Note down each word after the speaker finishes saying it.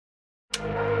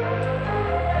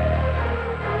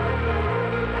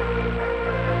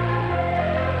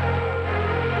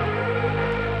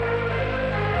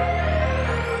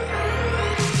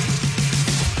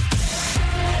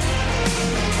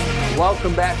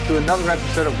Welcome back to another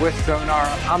episode of With Sonar.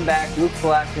 I'm back, Luke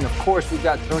Pulaski, and of course we've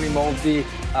got Tony Mouldsey.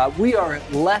 We are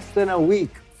less than a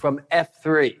week from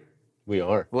F3. We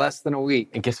are. Less than a week.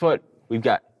 And guess what? We've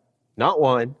got not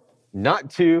one,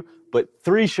 not two, but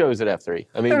 3 shows at F3.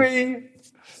 I mean,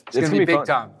 It's going to be big fun.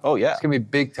 time. Oh, yeah. It's going to be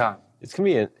big time. It's going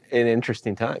to be an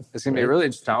interesting time. It's going to be a really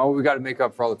interesting time. Oh, we got to make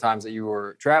up for all the times that you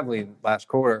were traveling last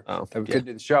quarter that we couldn't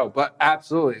do the show. But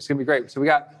absolutely, it's going to be great. So we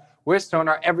got With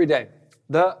Sonar every day.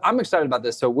 I'm excited about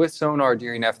this. So with Sonar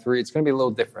during F3, it's going to be a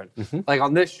little different. Mm-hmm. Like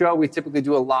on this show, we typically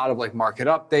do a lot of like market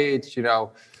updates,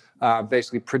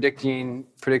 basically predicting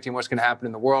what's going to happen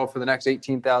in the world for the next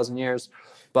 18,000 years.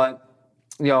 But,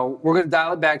 we're going to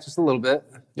dial it back just a little bit.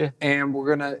 Yeah. And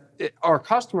our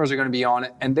customers are going to be on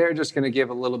it, and they're just going to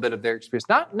give a little bit of their experience.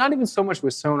 Not even so much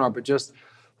with Sonar, but just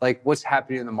like what's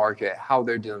happening in the market, how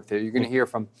they're dealing with it. You're going to hear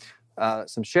from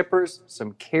some shippers,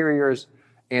 some carriers,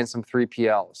 and some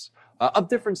 3PLs. Of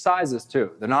different sizes too.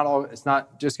 It's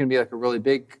not just going to be like a really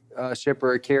big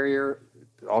shipper or carrier.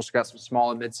 Also got some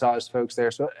small and mid-sized folks there,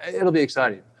 so it'll be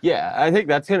exciting. Yeah, I think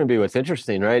that's going to be what's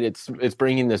interesting, right? It's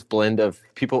bringing this blend of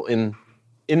people in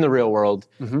the real world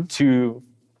to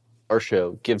our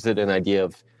show. Gives it an idea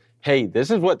of, hey,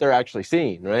 this is what they're actually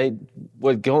seeing, right?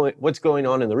 What's going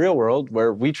on in the real world,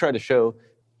 where we try to show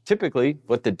typically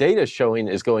what the data is showing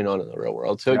is going on in the real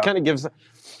world. So it kind of gives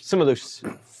some of those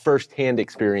first-hand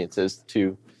experiences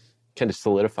to kind of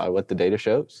solidify what the data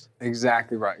shows.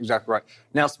 Exactly right.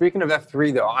 Now, speaking of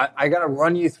F3, though, I got to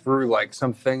run you through like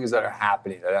some things that are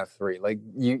happening at F3. Like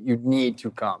you need to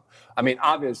come. I mean,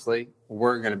 obviously,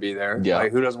 we're going to be there. Yeah.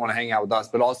 Like, who doesn't want to hang out with us?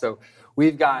 But also,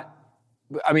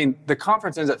 the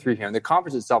conference ends at 3 p.m. The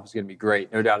conference itself is going to be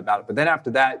great, no doubt about it. But then after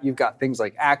that, you've got things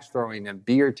like axe throwing and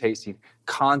beer tasting,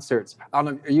 concerts. I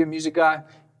don't know, are you a music guy?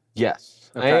 Yes,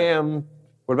 Okay. I am.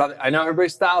 What about, I know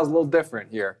everybody's style is a little different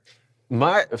here.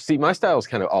 My style is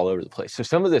kind of all over the place. So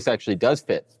some of this actually does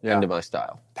fit into my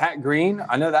style. Pat Green,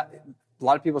 I know that a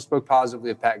lot of people spoke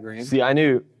positively of Pat Green. See, I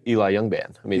knew Eli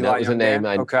Youngband. I mean, Eli that was a name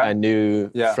Youngband? I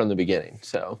knew from the beginning.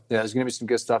 So yeah, there's going to be some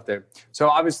good stuff there. So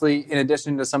obviously, in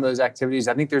addition to some of those activities,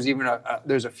 I think there's even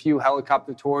there's a few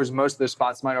helicopter tours. Most of the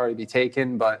spots might already be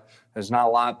taken, but there's not a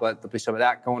lot. But there'll be some of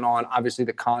that going on. Obviously,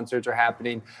 the concerts are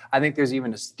happening. I think there's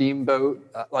even a steamboat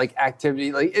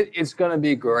activity. Like it's going to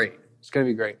be great. It's going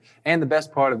to be great. And the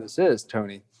best part of this is,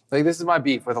 Tony, like this is my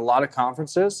beef with a lot of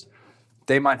conferences.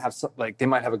 They might have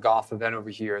a golf event over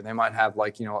here. They might have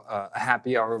a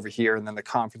happy hour over here, and then the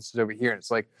conference is over here. And it's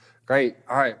like, great,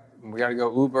 all right, we got to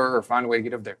go Uber or find a way to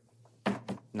get over there.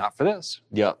 Not for this.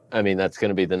 Yeah, I mean that's going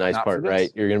to be the nice Not part, for this.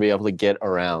 right? You're going to be able to get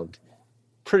around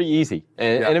pretty easy.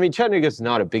 And I mean, Chattanooga's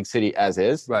not a big city as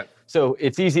is, right? So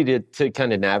it's easy to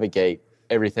kind of navigate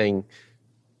everything,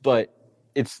 but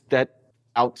it's that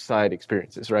outside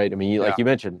experiences, right? I mean, like you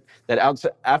mentioned, that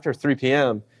outside after 3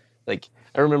 p.m., like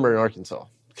I remember in Arkansas,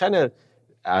 kind of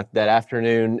that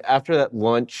afternoon, after that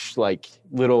lunch, like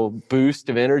little boost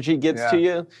of energy gets to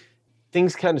you,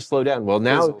 things kind of slow down. Well,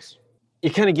 now you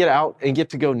kind of get out and get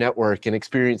to go network and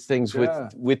experience things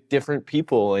with different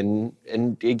people and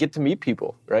you get to meet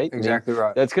people, right? Exactly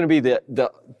right. That's going to be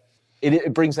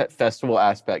it brings that festival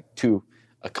aspect to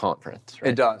a conference,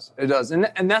 right? It does.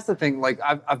 And that's the thing, like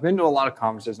I've been to a lot of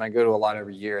conferences and I go to a lot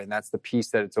every year, and that's the piece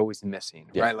that it's always missing,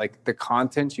 right? Like the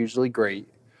content's usually great,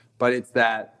 but it's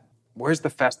that, where's the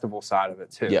festival side of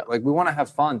it too? Yeah. Like we want to have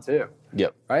fun too.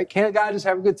 Yep. Right? Can't a guy just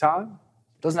have a good time?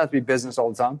 Doesn't have to be business all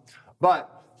the time. But,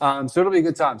 so it'll be a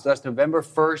good time. So that's November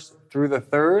 1st through the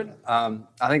 3rd.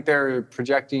 I think they're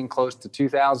projecting close to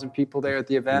 2,000 people there at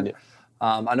the event. Yeah.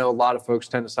 I know a lot of folks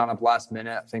tend to sign up last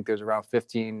minute. I think there's around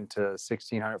 1,500 to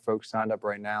 1,600 folks signed up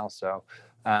right now. So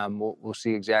we'll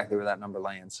see exactly where that number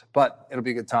lands. But it'll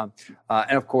be a good time.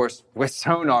 And of course, with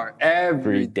Sonar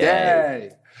every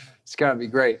day. It's going to be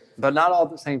great. But not all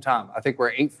at the same time. I think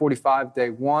we're 8:45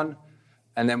 day 1,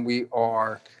 and then we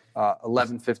are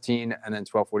 11:15, and then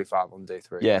 12:45 on day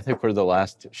 3. Yeah, I think we're the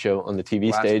last show on the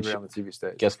TV stage. On the TV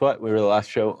stage. Guess what? We were the last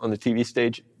show on the TV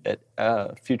stage at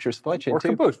Future Supply Chain, Or too.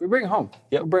 Caboose. We bring it home.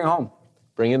 Yep. We bring it home.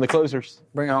 Bring in the closers.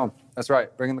 Bring it home. That's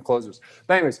right. Bring in the closers.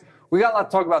 But anyways, we got a lot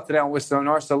to talk about today on With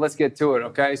Sonar, so let's get to it,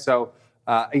 okay? So,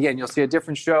 again, you'll see a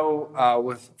different show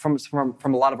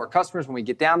from a lot of our customers when we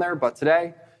get down there, but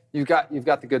today, you've got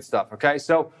the good stuff, okay?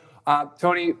 So,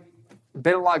 Tony,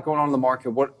 been a lot going on in the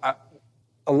market.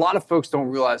 A lot of folks don't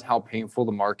realize how painful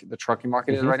the trucking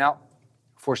market is right now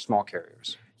for small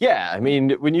carriers. Yeah, I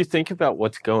mean, when you think about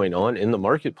what's going on in the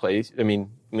marketplace, I mean,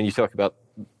 when you talk about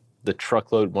the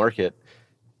truckload market,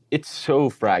 it's so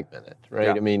fragmented, right?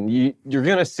 Yeah. I mean, you're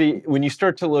going to see, when you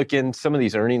start to look in some of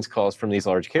these earnings calls from these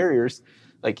large carriers,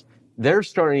 like they're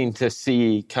starting to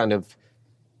see kind of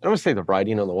I don't want to say the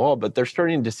writing on the wall, but they're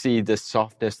starting to see this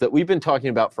softness that we've been talking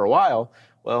about for a while.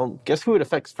 Well, guess who it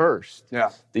affects first?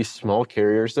 Yeah. These small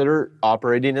carriers that are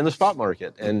operating in the spot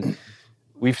market. And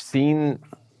we've seen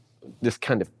this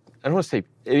kind of, I don't want to say,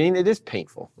 I mean, it is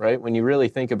painful, right? When you really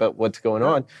think about what's going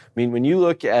on. I mean, when you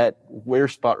look at where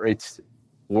spot rates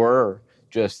were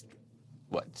just,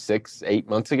 6-8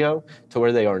 months ago to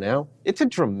where they are now, it's a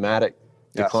dramatic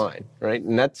decline, right?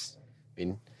 And that's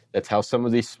how some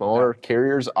of these smaller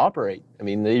carriers operate. I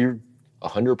mean, they're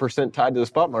 100% tied to the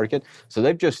spot market. So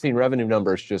they've just seen revenue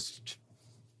numbers just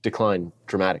decline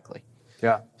dramatically.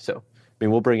 Yeah. So, I mean,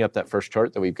 we'll bring up that first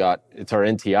chart that we've got. It's our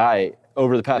NTI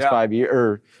over the past 5 years,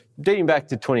 or dating back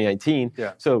to 2019.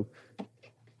 Yeah. So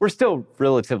we're still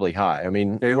relatively high. I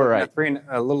mean, we're at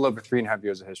a little over 3.5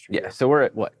 years of history. Yeah. So we're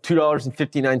at what,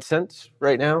 $2.59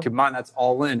 right now? Keep in mind, that's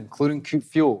all in, including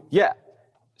fuel. Yeah.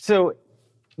 So,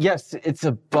 yes, it's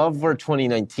above where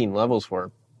 2019 levels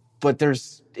were, but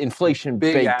there's inflation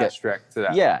Big baked in. asterisk to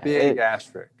that. Yeah. Big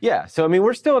asterisk. Yeah. So, I mean,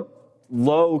 we're still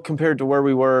low compared to where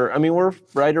we were. I mean, we're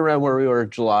right around where we were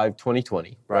July of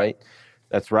 2020, right?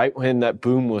 That's right when that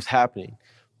boom was happening.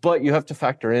 But you have to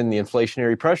factor in the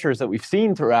inflationary pressures that we've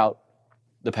seen throughout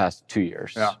the past 2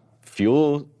 years. Yeah.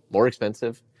 Fuel, more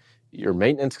expensive. Your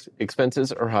maintenance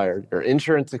expenses are higher. Your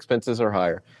insurance expenses are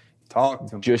higher. Talk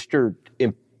to me. Just your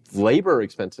labor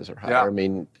expenses are higher. Yeah. I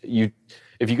mean,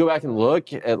 if you go back and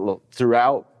look at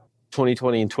throughout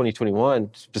 2020 and 2021,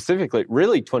 specifically,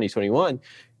 really 2021,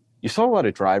 you saw a lot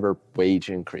of driver wage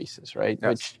increases, right?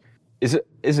 Yes. Which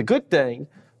is a good thing.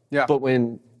 Yeah. But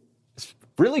it's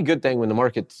really good thing when the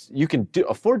market's, you can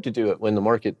afford to do it when the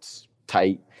market's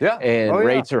tight and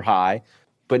rates are high.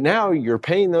 But now you're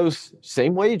paying those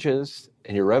same wages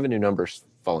and your revenue numbers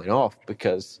falling off,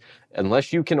 because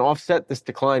unless you can offset this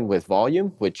decline with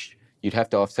volume, which you'd have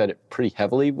to offset it pretty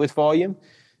heavily with volume,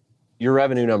 your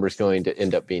revenue number is going to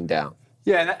end up being down.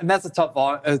 Yeah, and that's a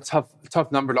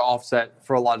tough number to offset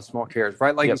for a lot of small carriers,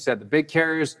 right? Like you said, the big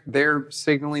carriers, they're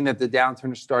signaling that the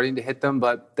downturn is starting to hit them,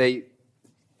 but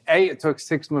it took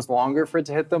 6 months longer for it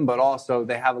to hit them, but also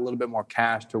they have a little bit more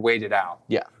cash to wait it out.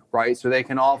 Yeah. Right. So they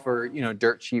can offer,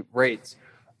 dirt cheap rates,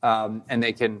 and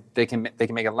they can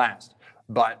make it last.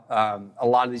 But a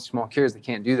lot of these small carriers, they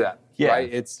can't do that. Yeah.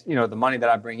 Right. It's, the money that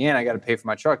I bring in, I got to pay for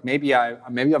my truck. Maybe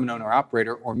I'm an owner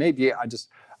operator, or maybe I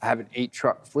have an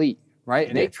 8-truck fleet. Right.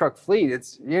 An 8-truck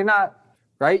fleet. You're not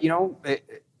right.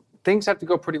 Things have to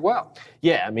go pretty well.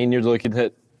 Yeah. I mean, you're looking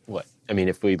at what? I mean,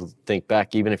 if we think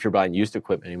back, even if you're buying used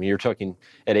equipment, I mean, you're talking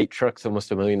at 8 trucks, almost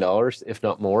 $1 million, if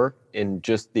not more, in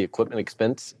just the equipment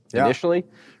expense initially,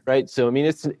 right? So, I mean,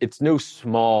 it's no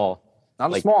small,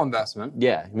 not a small investment.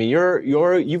 Yeah, I mean,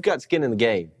 you've got skin in the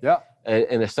game,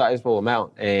 in a sizable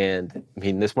amount, and I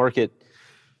mean, this market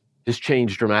has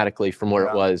changed dramatically from where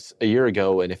it was a year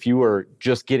ago, and if you were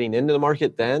just getting into the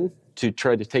market then to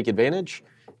try to take advantage,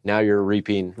 now you're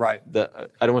reaping I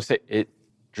don't want to say it.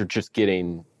 You're just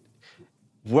getting.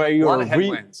 Where you were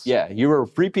you were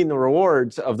reaping the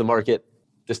rewards of the market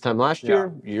this time last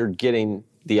year. You're getting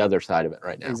the other side of it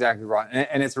right now. Exactly right,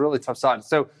 and it's a really tough side.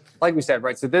 So, like we said,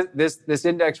 right. So this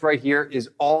index right here is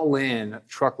all in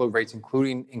truckload rates,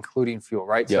 including fuel,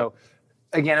 right? Yep. So,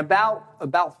 again, about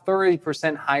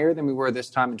 30% higher than we were this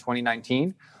time in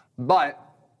 2019, but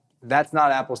that's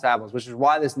not apples to apples, which is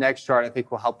why this next chart I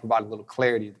think will help provide a little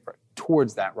clarity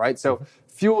towards that, right? So,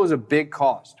 fuel is a big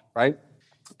cost, right?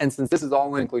 And since this is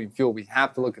all including fuel, we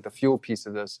have to look at the fuel piece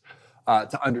of this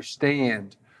to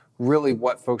understand really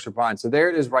what folks are buying. So there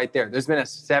it is right there. There's been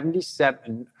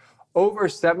over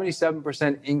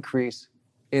 77% increase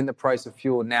in the price of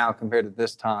fuel now compared to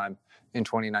this time in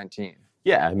 2019.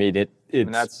 Yeah, I mean,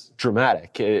 that's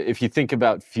dramatic. If you think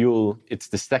about fuel, it's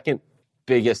the second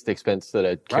biggest expense that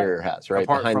a carrier has, right?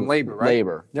 Apart from labor, right?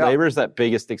 Labor. Yeah. Labor is that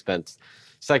biggest expense.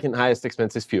 Second highest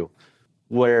expense is fuel.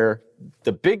 Where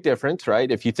the big difference,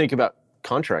 right, if you think about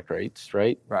contract rates,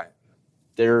 right? Right.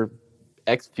 They're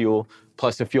X fuel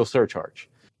plus a fuel surcharge.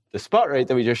 The spot rate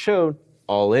that we just showed,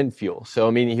 all in fuel. So,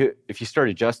 I mean, if you start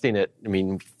adjusting it, I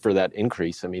mean, for that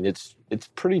increase, I mean, it's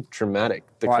pretty dramatic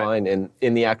decline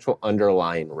in the actual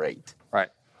underlying rate. Right.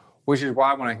 Which is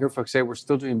why when I hear folks say we're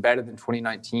still doing better than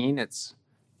 2019, it's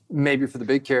maybe for the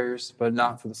big carriers, but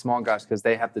not for the small guys, because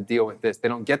they have to deal with this. They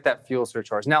don't get that fuel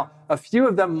surcharge. Now, a few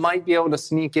of them might be able to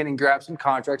sneak in and grab some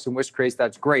contracts, in which case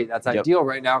that's great. That's ideal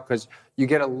right now, because you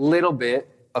get a little bit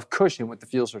of cushion with the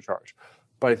fuel surcharge.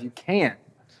 But if you can't,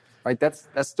 right, that's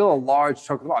still a large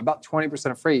chunk of the market. About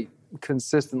 20% of freight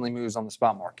consistently moves on the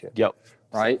spot market. Yep.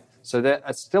 Right? So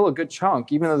that's still a good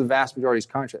chunk, even though the vast majority is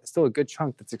contract, it's still a good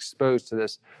chunk that's exposed to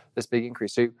this big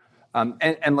increase. So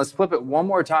And let's flip it one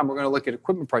more time. We're going to look at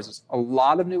equipment prices. A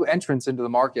lot of new entrants into the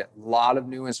market, a lot of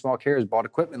new and small carriers bought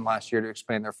equipment last year to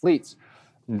expand their fleets.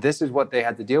 This is what they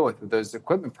had to deal with those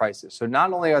equipment prices. So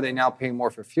not only are they now paying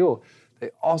more for fuel, they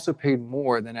also paid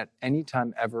more than at any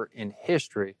time ever in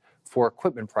history for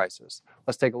equipment prices.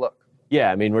 Let's take a look.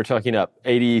 Yeah, I mean, we're talking up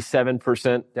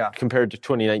 87% compared to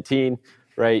 2019,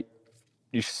 right?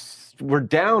 We're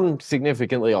down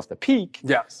significantly off the peak.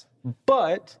 Yes.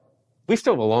 But we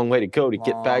still have a long way to go to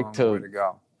get back to. Way to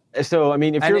go. So, I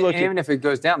mean, if you're looking. Even if it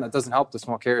goes down, that doesn't help the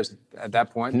small carriers at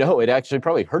that point. No, it actually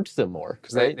probably hurts them more.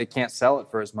 Because they can't sell it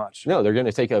for as much. No, they're going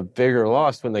to take a bigger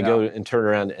loss when they go and turn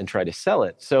around and try to sell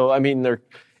it. So, I mean,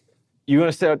 you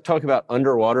want to talk about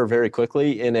underwater very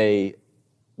quickly in a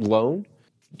loan?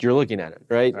 You're looking at it,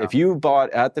 right? Yeah. If you bought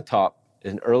at the top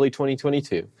in early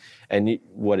 2022, and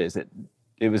what is it?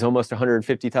 It was almost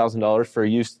 $150,000 for a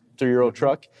used 3-year-old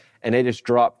truck, and it just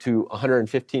dropped to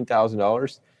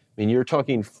 $115,000. I mean, you're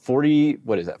talking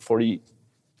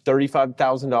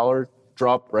 $35,000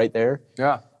 drop right there.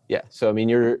 Yeah. Yeah. So, I mean,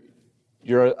 you're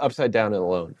upside down in a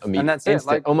loan. I mean, and that's it.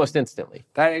 Like, almost instantly.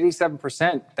 That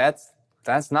 87%,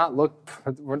 that's not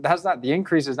the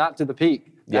increase is not to the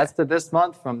peak. That's to this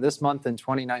month from this month in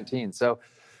 2019. So,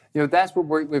 that's what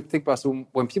we think about. So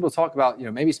when people talk about,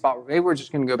 maybe we're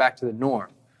just going to go back to the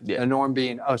norm. Yeah. The norm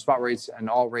being, spot rates and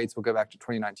all rates will go back to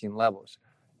 2019 levels.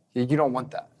 You don't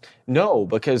want that. No,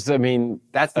 because I mean,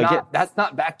 that's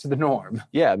not back to the norm.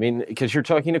 Yeah, I mean, because you're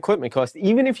talking equipment cost.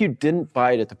 Even if you didn't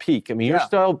buy it at the peak, I mean, you're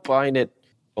still buying it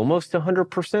almost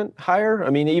 100% higher. I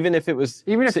mean, even if you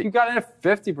got it at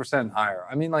 50% higher.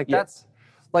 I mean, that's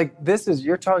like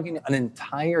you're talking an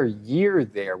entire year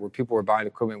there where people were buying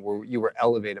equipment where you were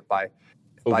elevated by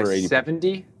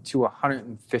 70 to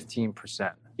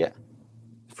 115%. Yeah,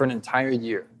 for an entire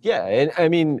year. Yeah, and I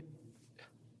mean,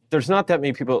 there's not that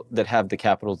many people that have the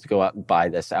capital to go out and buy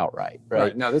this outright,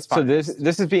 right? No, that's fine. So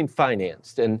this is being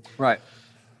financed, and right.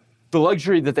 The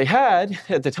luxury that they had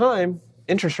at the time,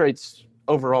 interest rates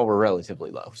overall were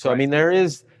relatively low. So I mean, there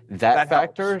is that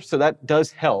factor. Helps. So that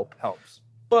does help. Helps.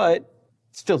 But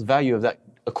still, the value of that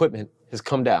equipment has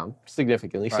come down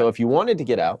significantly. Right. So if you wanted to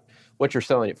get out, what you're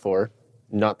selling it for,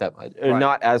 not that much,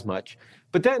 not as much.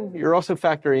 But then you're also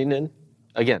factoring in,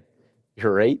 again,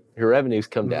 your revenues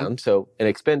come down. So an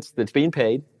expense that's being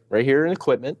paid right here in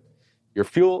equipment, your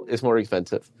fuel is more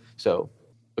expensive. So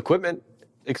equipment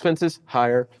expenses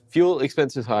higher, fuel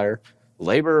expenses higher,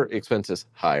 labor expenses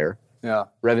higher,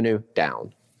 revenue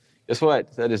down. Guess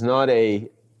what? That is not a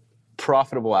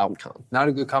profitable outcome. Not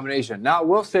a good combination. Now, I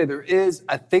will say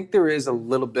I think there is a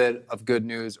little bit of good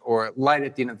news or light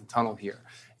at the end of the tunnel here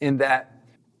in that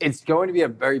it's going to be a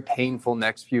very painful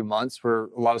next few months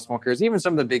for a lot of small carriers, even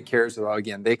some of the big carriers.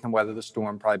 Again, they can weather the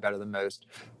storm probably better than most.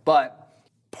 But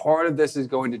part of this is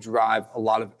going to drive a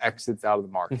lot of exits out of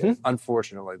the market.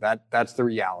 Unfortunately, that's the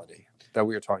reality that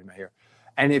we are talking about here.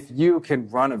 And if you can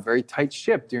run a very tight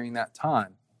ship during that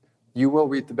time, you will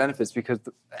reap the benefits because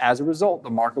as a result,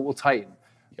 the market will tighten.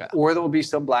 Yeah. Or there will be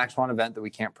some black swan event that we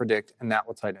can't predict, and that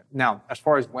will tighten. Now, as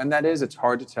far as when that is, it's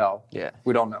hard to tell. Yeah.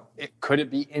 We don't know. Could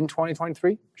it be in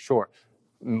 2023? Sure.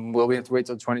 Will we have to wait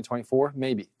till 2024?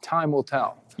 Maybe. Time will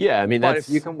tell. Yeah, I mean, but if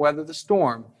you can weather the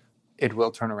storm, it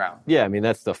will turn around. Yeah, I mean,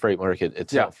 that's the freight market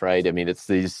itself, right? I mean, it's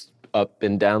these up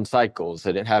and down cycles,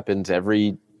 and it happens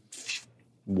every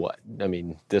I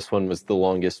mean, this one was the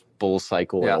longest bull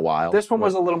cycle in a while. This one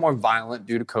was a little more violent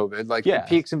due to COVID. The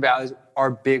peaks and valleys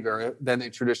are bigger than they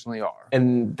traditionally are.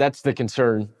 And that's the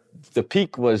concern. The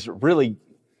peak was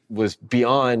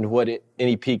beyond what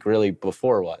any peak really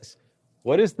before was.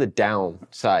 What is the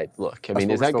downside look? I mean,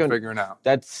 is that going? Figuring out.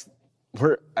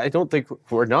 I don't think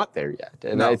we're not there yet,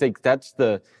 and I think that's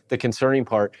the concerning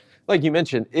part. Like you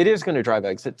mentioned, it is going to drive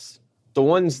exits. The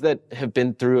ones that have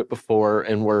been through it before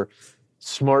and were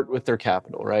smart with their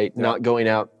capital, right? Yeah. Not going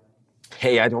out,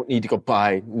 hey, I don't need to go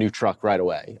buy a new truck right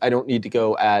away. I don't need to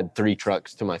go add 3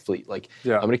 trucks to my fleet. I'm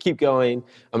going to keep going.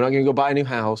 I'm not going to go buy a new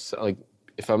house.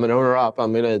 If I'm an owner op,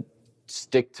 I'm going to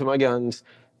stick to my guns,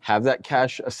 have that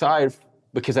cash aside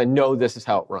because I know this is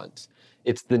how it runs.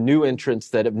 It's the new entrants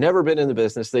that have never been in the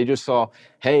business. They just saw,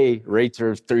 hey, rates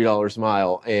are $3 a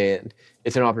mile, and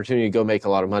it's an opportunity to go make a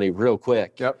lot of money real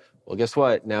quick. Yep. Well, guess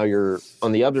what? Now you're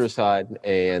on the other side,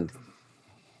 and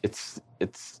it's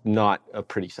not a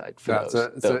pretty sight for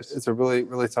those. It's a really,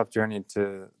 really tough journey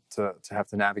to have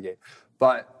to navigate.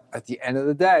 But at the end of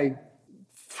the day,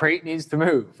 freight needs to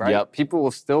move, right? Yep. People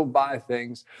will still buy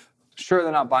things. Sure,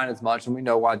 they're not buying as much, and we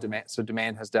know why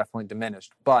demand has definitely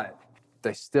diminished. But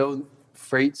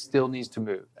freight still needs to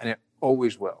move, and it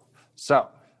always will. So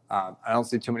I don't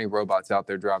see too many robots out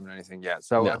there driving anything yet.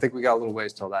 So No. I think we got a little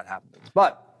ways till that happens.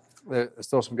 But there's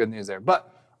still some good news there.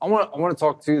 But I want to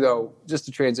talk too, though, just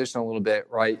to transition a little bit,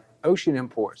 right? Ocean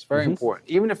imports, very important.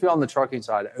 Even if you're on the trucking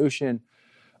side, ocean,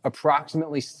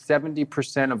 approximately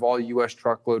 70% of all U.S.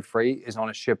 truckload freight is on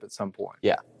a ship at some point.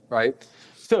 Yeah. Right?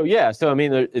 So I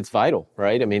mean, it's vital,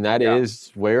 right? I mean, that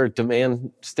is where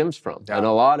demand stems from, and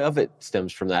a lot of it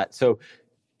stems from that. So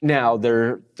now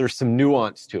there's some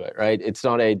nuance to it, right? It's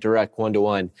not a direct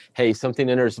one-to-one. Hey, something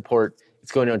enters the port,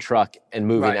 it's going on a truck and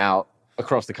moving out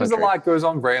across the country. Because a lot goes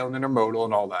on rail and intermodal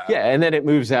and all that. Yeah, and then it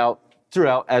moves out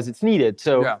throughout as it's needed.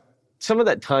 So some of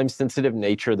that time-sensitive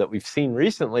nature that we've seen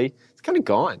recently, it's kind of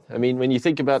gone. I mean, when you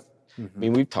think about, I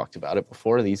mean, we've talked about it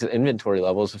before. These inventory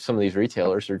levels of some of these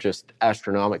retailers are just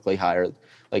astronomically higher.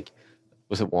 Like,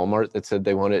 was it Walmart that said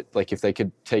they wanted, like, if they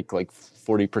could take like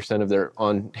 40% of their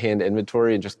on-hand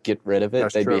inventory and just get rid of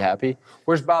it, they'd be happy.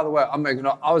 Which, by the way,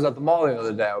 I was at the mall the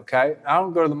other day, okay? I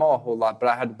don't go to the mall a whole lot, but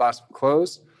I had to buy some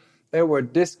clothes. There were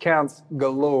discounts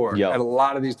galore at a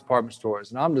lot of these department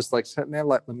stores. And I'm just like sitting there,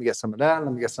 like, let me get some of that,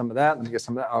 let me get some of that, let me get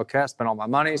some of that. Okay, I spent all my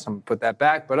money, so I'm going to put that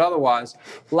back. But otherwise,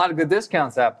 a lot of good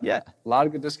discounts happen. Yeah. A lot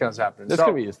of good discounts happening. That's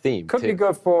going to be a theme, Could be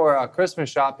good for Christmas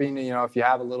shopping. You know, if you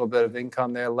have a little bit of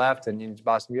income there left and you need to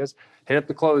buy some goods, hit up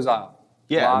the clothes aisle.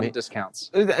 Yeah. A lot of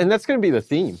discounts. And that's going to be the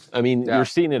theme. I mean, you're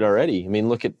seeing it already. I mean,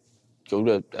 go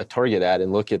to a Target ad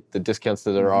and look at the discounts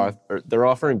that they're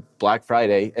offering Black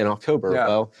Friday in October. Yeah.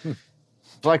 Well,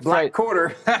 Black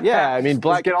quarter. Yeah, I mean,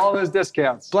 Let's get all those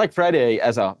discounts. Black Friday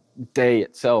as a day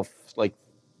itself, like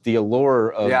the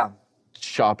allure of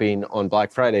shopping on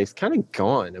Black Friday is kind of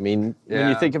gone. I mean, when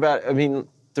you think about it, I mean,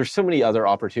 there's so many other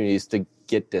opportunities to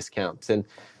get discounts. And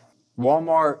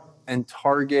Walmart and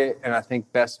Target and I think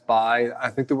Best Buy, I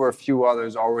think there were a few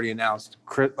others already announced,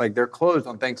 like they're closed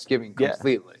on Thanksgiving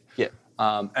completely. Yeah.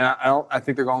 And I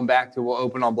think they're going back to we'll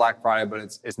open on Black Friday, but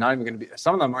it's not even going to be.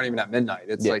 Some of them aren't even at midnight.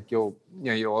 It's like you'll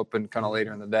open kind of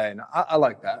later in the day, and I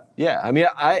like that. Yeah, I mean,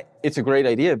 it's a great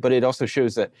idea, but it also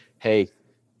shows that hey,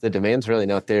 the demand's really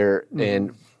not there,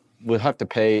 and we'll have to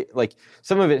pay. Like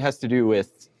some of it has to do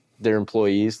with their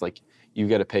employees. Like you've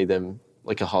got to pay them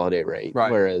like a holiday rate,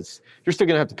 whereas you're still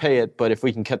going to have to pay it. But if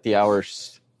we can cut the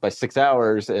hours by 6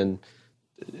 hours, and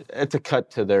it's a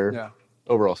cut to their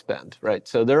overall spend, right?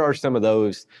 So there are some of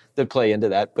those that play into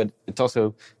that, but it's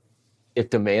also, if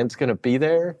demand's going to be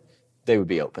there, they would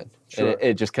be open. Sure. And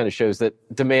it just kind of shows that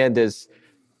demand is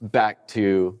back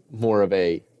to more of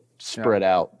a spread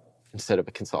out instead of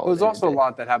a consolidated. Well, there's also a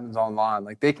lot that happens online.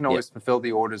 Like they can always fulfill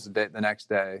the orders the next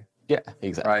day. Yeah,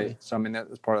 exactly. Right. So I mean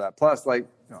that's part of that. Plus, like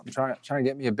I'm trying to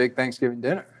get me a big Thanksgiving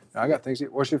dinner. I got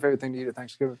Thanksgiving. What's your favorite thing to eat at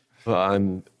Thanksgiving?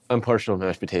 Well, I'm partial to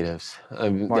mashed potatoes.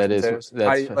 Potatoes.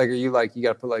 Are you like you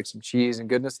got to put like some cheese and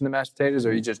goodness in the mashed potatoes,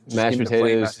 or are you just mashed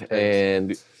potatoes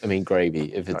and I mean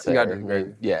gravy if it's you there. Got to do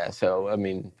gravy. Yeah. So I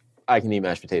mean, I can eat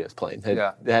mashed potatoes plain.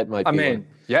 That might be. I mean,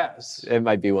 yes. It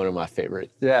might be one of my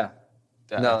favorite. Yeah.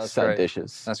 That's side great.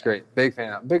 dishes. That's great. Big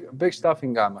fan. Big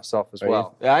stuffing guy myself as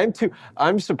well. I am too.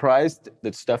 I'm surprised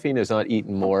that stuffing is not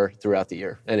eaten more throughout the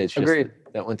year, and it's just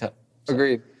that one time. So.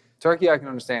 Agreed. Turkey, I can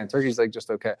understand. Turkey's like just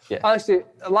okay. Yeah. Actually,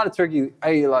 a lot of turkey.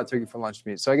 I eat a lot of turkey for lunch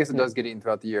meat, so I guess it does get eaten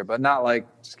throughout the year, but not like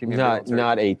just give me not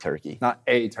a turkey. Not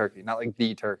a turkey. Not like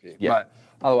the turkey. Yeah. But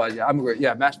otherwise, I'm great.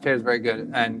 Yeah, mashed potatoes very good,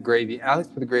 and gravy. I like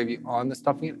to put the gravy on the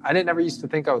stuffing. I didn't ever used to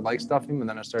think I would like stuffing, but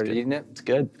then I started eating it. It's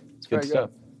good. It's good stuff.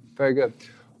 Very good.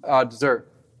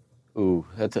 Dessert. Ooh,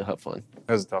 that's a tough one.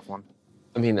 That's a tough one.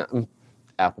 I mean,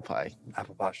 apple pie.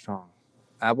 Apple pie strong.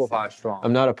 Apple pie strong.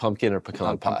 I'm not a pumpkin or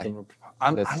pecan pie.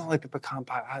 I don't like the pecan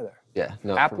pie either. Yeah,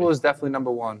 no. Apple is definitely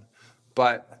number one,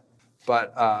 but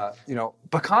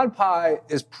pecan pie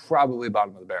is probably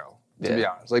bottom of the barrel. To be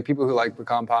honest, like people who like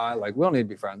pecan pie, like we don't need to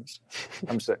be friends.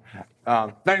 I'm sick.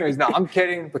 But anyways, no, I'm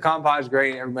kidding. Pecan pie is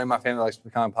great. Everybody in my family likes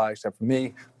pecan pie except for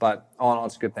me. But all in all,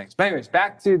 it's good things. But anyways,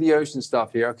 back to the ocean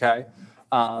stuff here. Okay,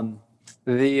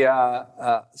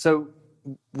 so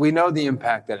we know the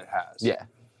impact that it has. Yeah.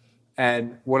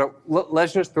 And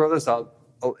let's just throw this out.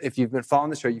 If you've been following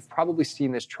the show, you've probably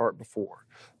seen this chart before.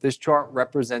 This chart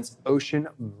represents ocean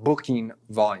booking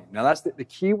volume. Now, that's the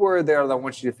key word there that I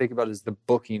want you to think about is the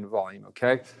booking volume,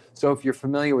 okay? So if you're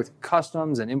familiar with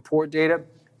customs and import data,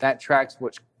 that tracks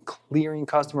what's clearing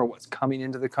customer, what's coming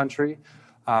into the country.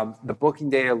 The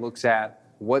booking data looks at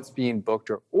what's being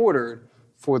booked or ordered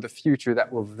for the future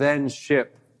that will then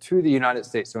ship to the United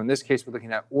States. So in this case, we're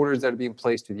looking at orders that are being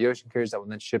placed to the ocean carriers that will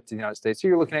then ship to the United States. So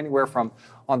you're looking anywhere from,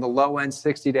 on the low end,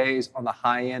 60 days, on the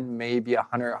high end, maybe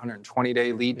 100,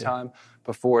 120-day lead time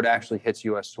before it actually hits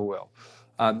U.S. soil.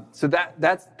 So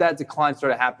that decline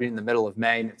started happening in the middle of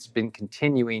May, and it's been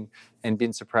continuing and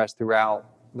been suppressed throughout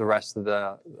the rest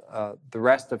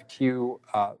of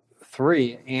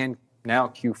Q3 and now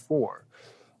Q4.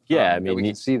 Yeah, that we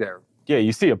can see there. Yeah,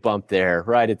 you see a bump there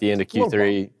right at the end of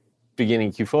Q3,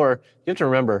 beginning Q4. You have to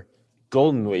remember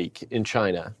Golden Week in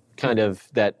China, kind of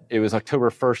that it was October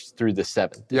 1st through the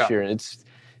 7th this year. And it's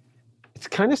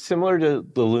kind of similar to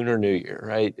the Lunar New Year,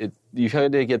 right? You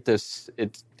kind of get this,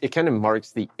 it kind of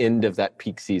marks the end of that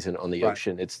peak season on the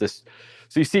ocean. It's this,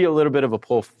 so you see a little bit of a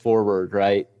pull forward,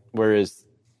 right? Whereas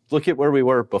look at where we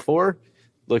were before,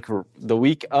 look the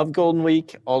week of Golden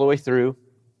Week all the way through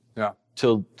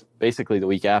till basically the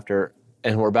week after,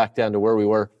 and we're back down to where we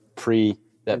were pre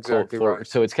that pull forward. Right.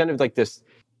 So it's kind of like this,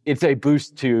 it's a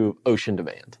boost to ocean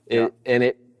demand. And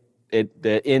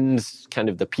it ends kind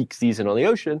of the peak season on the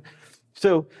ocean.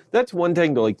 So that's one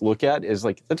thing to like look at is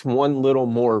like, that's one little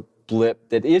more blip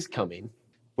that is coming.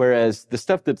 Whereas the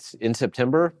stuff that's in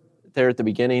September, there at the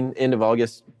beginning, end of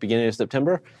August, beginning of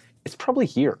September, it's probably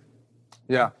here.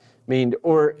 Yeah. I mean,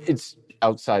 or it's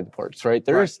outside the ports, right?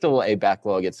 There is still a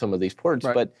backlog at some of these ports,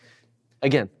 but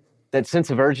again, that sense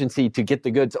of urgency to get the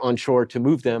goods on shore to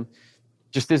move them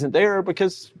just isn't there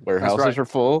because warehouses are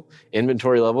full,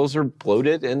 inventory levels are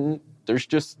bloated, and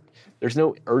there's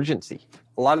no urgency.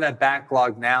 A lot of that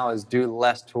backlog now is due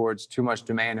less towards too much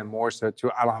demand and more so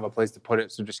to I don't have a place to put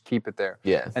it, so just keep it there.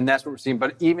 Yeah. And that's what we're seeing.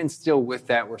 But even still with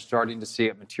that, we're starting to see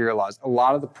it materialize. A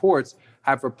lot of the ports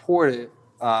have reported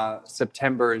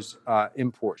September's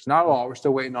imports. Not all. We're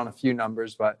still waiting on a few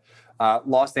numbers, but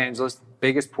Los Angeles,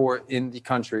 biggest port in the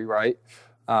country, right,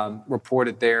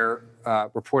 reported their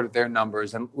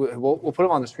numbers, and we'll put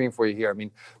them on the screen for you here. I mean,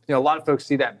 a lot of folks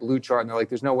see that blue chart and they're like,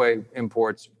 "There's no way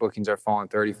imports bookings are falling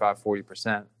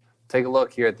 35-40%." Take a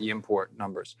look here at the import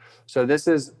numbers. So this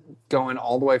is going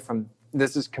all the way from.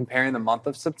 This is comparing the month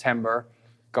of September,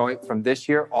 going from this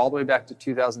year all the way back to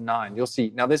 2009. You'll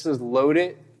see now this is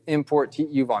loaded import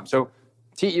TEU volume. So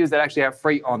TEUs that actually have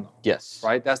freight on them. Yes.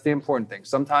 Right? That's the important thing.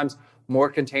 Sometimes more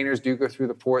containers do go through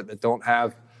the port that don't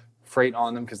have freight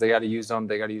on them because they got to use them.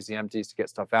 They got to use the empties to get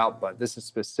stuff out. But this is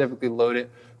specifically loaded,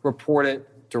 reported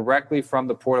directly from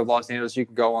the Port of Los Angeles. You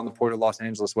can go on the Port of Los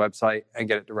Angeles website and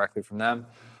get it directly from them.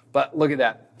 But look at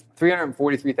that,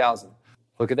 343,000.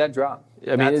 Look at that drop.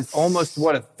 I mean, it's almost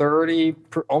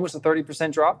almost a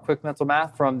 30% drop. Quick mental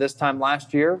math from this time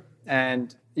last year,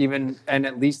 and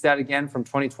at least that again from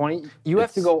 2020. You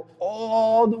have to go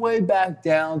all the way back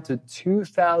down to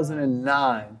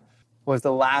 2009 was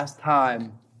the last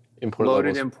time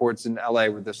loaded imports in LA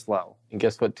were this low. And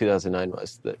guess what 2009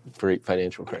 was? The great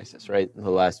financial crisis, right?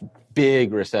 The last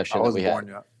big recession that we had.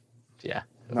 Yet. Yeah.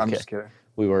 Okay. I'm just kidding.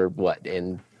 We were what,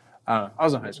 in... I don't know. I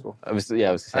was in high school. I was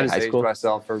high school.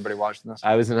 Myself, everybody watching this.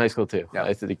 I was in high school too. Yeah. I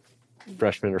was the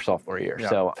freshman or sophomore year. Yeah.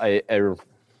 So I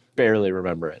barely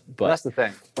remember it. But that's the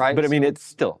thing, right? But I mean, it's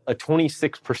still a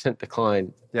 26%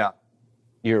 decline year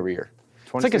over year.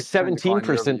 It's like a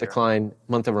 17% decline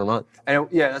month over month. And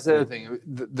that's the other thing.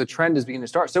 The trend is beginning to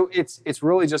start. So it's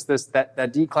really just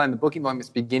that decline, the booking volume is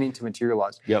beginning to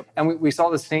materialize. Yep. And we saw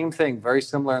the same thing, very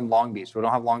similar in Long Beach. We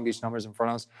don't have Long Beach numbers in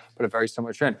front of us, but a very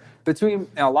similar trend.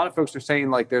 A lot of folks are saying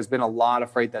like there's been a lot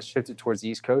of freight that's shifted towards the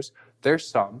East Coast. There's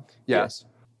some, yes.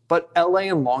 But LA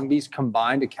and Long Beach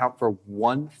combined account for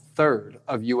 1/3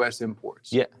 of U.S.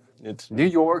 imports. Yeah. It's New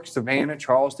York, Savannah,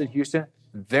 Charleston, Houston.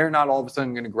 They're not all of a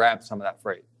sudden going to grab some of that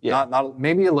freight. Yeah. Not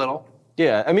maybe a little.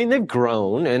 Yeah, I mean, they've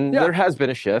grown, and there has been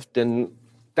a shift. And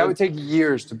that would take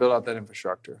years to build out that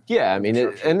infrastructure. Yeah, I mean,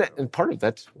 and part of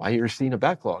that's why you're seeing a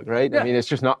backlog, right? Yeah. I mean, it's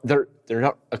just not, they're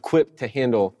not equipped to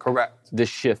handle this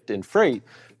shift in freight.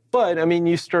 But, I mean,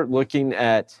 you start looking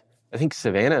at, I think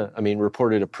Savannah,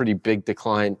 reported a pretty big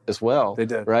decline as well. They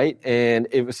did. Right? And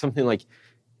it was something like...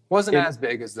 Wasn't as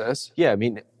big as this. Yeah, I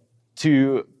mean...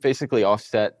 To basically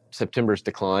offset September's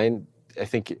decline, I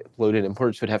think loaded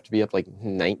imports would have to be up like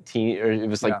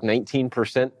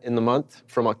 19% in the month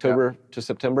from October to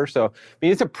September. So, I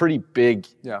mean, it's a pretty big,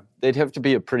 they'd have to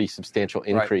be a pretty substantial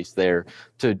increase there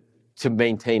to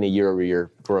maintain a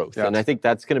year-over-year growth. Yeah. And I think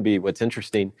that's going to be what's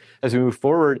interesting as we move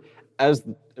forward. I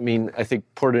think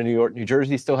Port of New York, New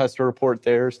Jersey still has to report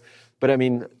theirs. But I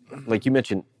mean, like you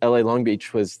mentioned, LA Long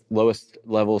Beach was lowest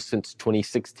level since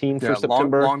 2016 for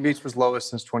September. Long Beach was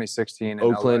lowest since 2016. And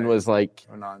Oakland LA was like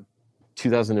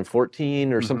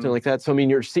 2014 or something like that. So I mean,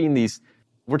 you're seeing these.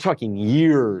 We're talking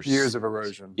years of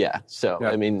erosion. Yeah. So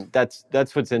I mean, that's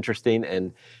what's interesting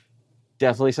and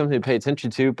definitely something to pay attention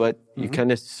to. But you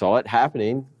kind of saw it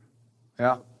happening.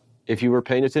 Yeah. If you were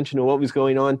paying attention to what was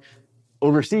going on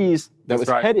overseas, that was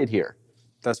headed here.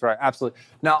 That's right. Absolutely.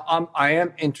 Now, I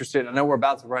am interested. I know we're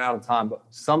about to run out of time, but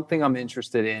something I'm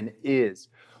interested in is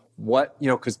what,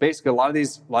 because basically a lot of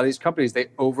these companies, they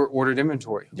over ordered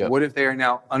inventory. Yep. What if they are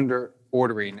now under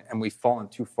ordering and we've fallen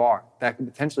too far? That could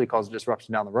potentially cause a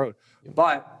disruption down the road. Yep.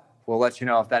 But we'll let you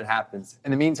know if that happens.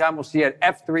 In the meantime, we'll see you at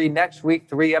F3 next week,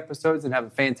 3 episodes, and have a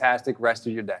fantastic rest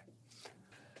of your day.